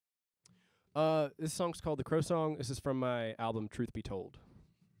This song's called The Crow Song. This is from my album Truth Be Told.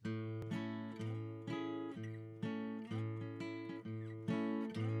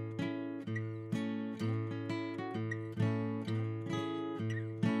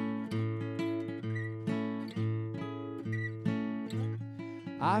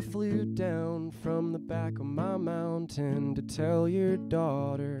 I flew down from the back of my mountain to tell your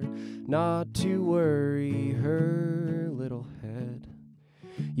daughter not to worry her little head.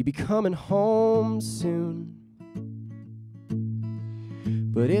 You'll be coming home soon.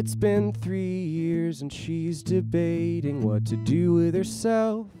 But it's been 3 years and she's debating what to do with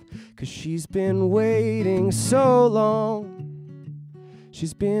herself, 'cause she's been waiting so long.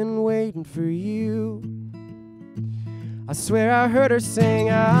 She's been waiting for you. I swear I heard her sing,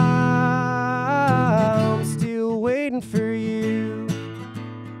 I'm still waiting for you.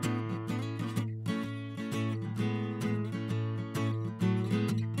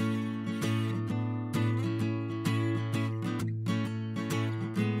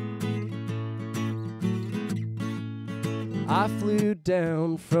 I flew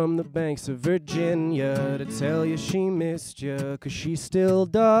down from the banks of Virginia to tell you she missed you, 'cause she still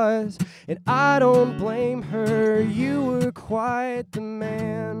does. And I don't blame her, you were quite the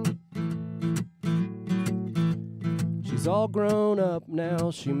man. She's all grown up now,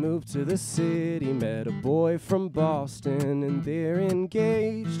 she moved to the city, met a boy from Boston, and they're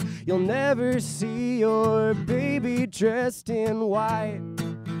engaged. You'll never see your baby dressed in white.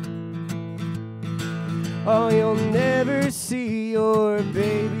 Oh, you'll never see your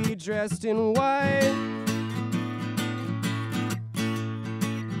baby dressed in white.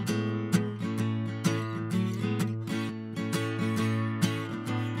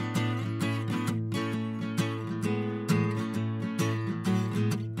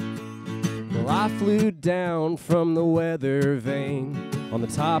 Well, I flew down from the weather vane on the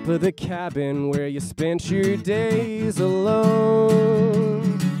top of the cabin where you spent your days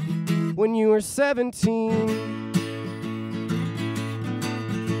alone when you were 17.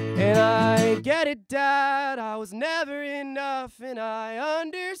 And I get it, Dad, I was never enough, and I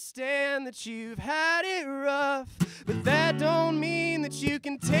understand that you've had it rough, but that don't mean that you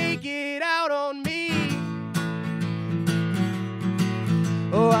can take it out on me.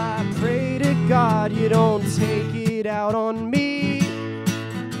 Oh, I pray to God you don't take it out on me.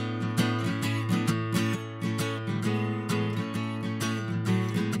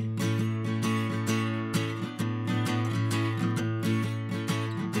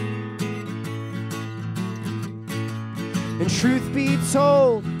 And truth be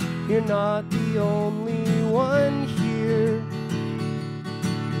told, you're not the only one here.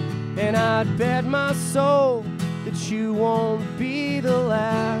 And I'd bet my soul that you won't be the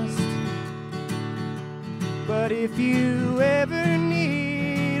last. But if you ever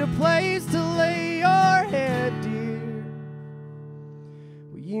need a place to lay your head, dear,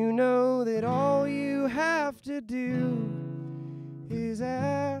 well, you know that all you have to do is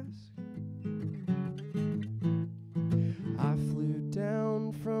ask. I flew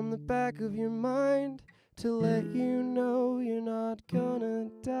down from the back of your mind to let you know you're not gonna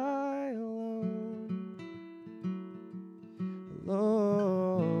die alone.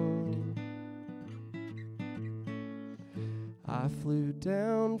 Alone. I flew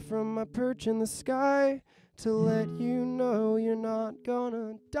down from my perch in the sky to let you know you're not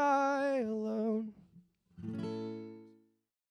gonna die alone.